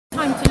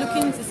time to look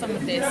into some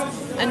of this,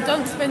 and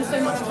don't spend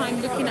so much time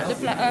looking at the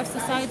Flat Earth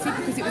Society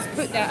because it was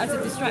put there as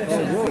a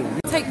distraction.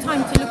 Take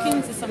time to look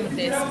into some of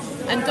this,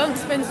 and don't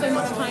spend so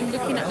much time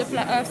looking at the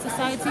Flat Earth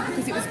Society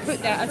because it was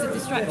put there as a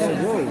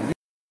distraction.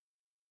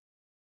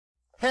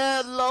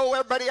 Hello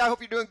everybody, I hope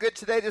you're doing good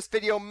today. This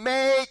video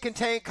may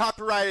contain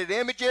copyrighted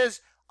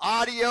images,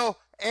 audio,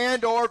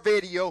 and or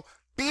video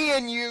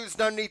being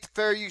used underneath the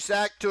Fair Use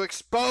Act to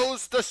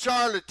expose the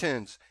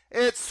charlatans.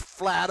 It's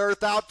Flat Earth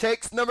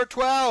Outtakes number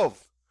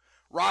 12.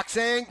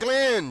 Roxanne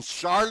Glenn,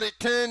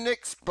 charlatan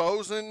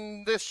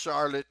exposing the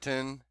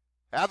charlatan.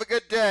 Have a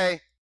good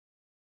day.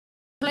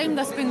 Claim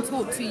that's been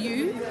taught to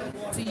you,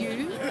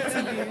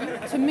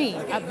 to me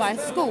at my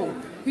school.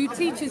 Who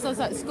teaches us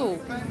at school?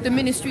 The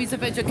Ministries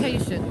of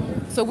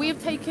Education. So we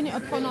have taken it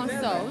upon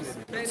ourselves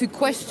to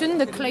question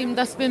the claim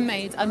that's been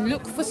made and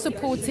look for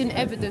supporting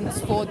evidence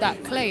for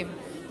that claim.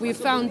 We have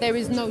found there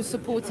is no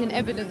supporting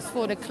evidence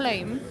for the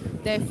claim,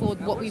 therefore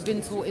what we've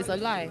been taught is a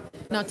lie.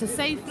 Now, to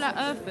say flat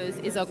earthers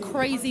is a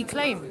crazy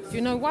claim. Do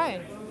you know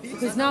why?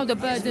 Because now the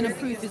burden of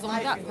proof is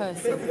on that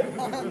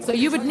person. So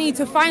you would need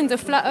to find a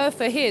flat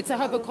earther here to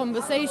have a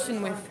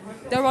conversation with.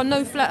 There are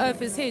no flat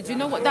earthers here. Do you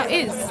know what that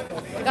is?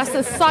 That's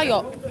a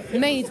psyop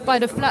made by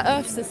the Flat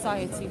Earth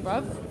Society,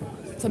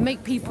 bruv. To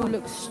make people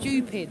look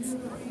stupid.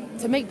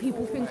 To make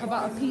people think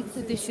about a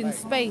pizza dish in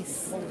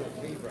space.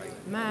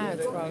 Mad,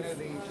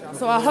 bruv.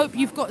 So I hope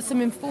you've got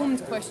some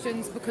informed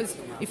questions, because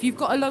if you've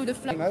got a load of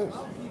flat...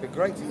 It'd be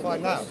great to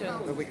find out,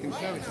 but we can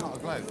show it's not a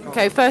globe.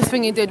 Okay, first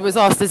thing he did was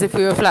asked us if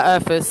we were flat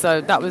earthers, so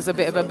that was a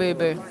bit of a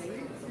boo-boo.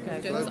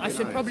 Okay, I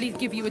should probably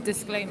give you a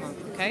disclaimer,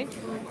 okay?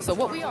 So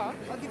what we are,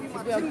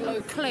 is we are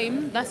a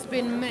claim that's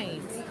been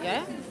made,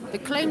 yeah? The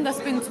claim that's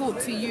been taught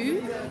to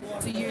you,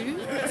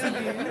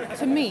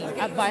 to me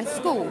at my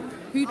school.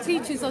 Who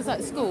teaches us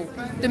at school?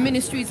 The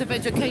Ministries of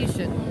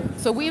Education.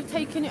 So we have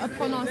taken it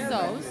upon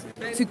ourselves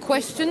to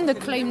question the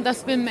claim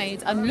that's been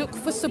made and look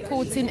for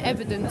supporting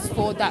evidence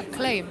for that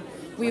claim.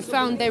 We have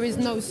found there is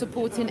no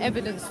supporting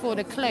evidence for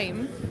the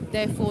claim,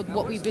 therefore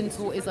what we've been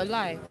taught is a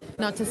lie.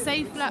 Now, to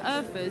say flat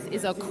earthers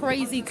is a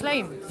crazy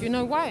claim. Do you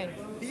know why?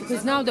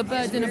 Because now the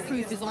burden of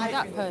proof is on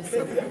that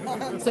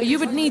person. So you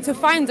would need to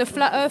find a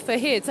flat earther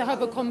here to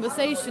have a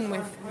conversation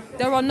with.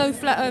 There are no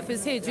flat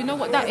earthers here. Do you know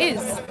what that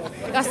is?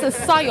 That's a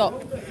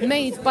psyop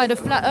made by the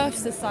Flat Earth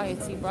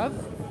Society, bruv.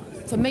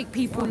 To make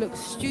people look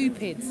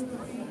stupid.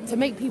 To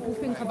make people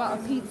think about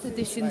a pizza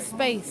dish in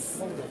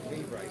space.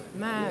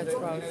 Mad,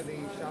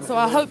 bruv. So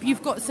I hope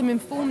you've got some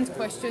informed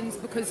questions,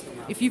 because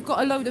if you've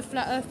got a load of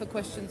flat earther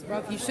questions,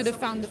 bruv, you should have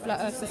found the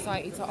Flat Earth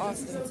Society to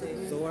ask them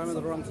to. So I'm in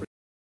the wrong...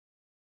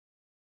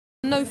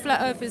 No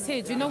flat earthers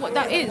here. Do you know what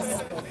that is?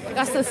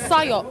 That's a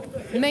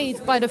psyop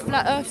made by the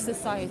Flat Earth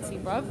Society,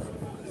 bruv.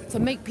 To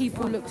make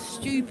people look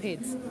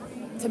stupid.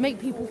 To make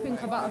people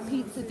think about a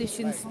pizza dish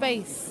in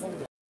space.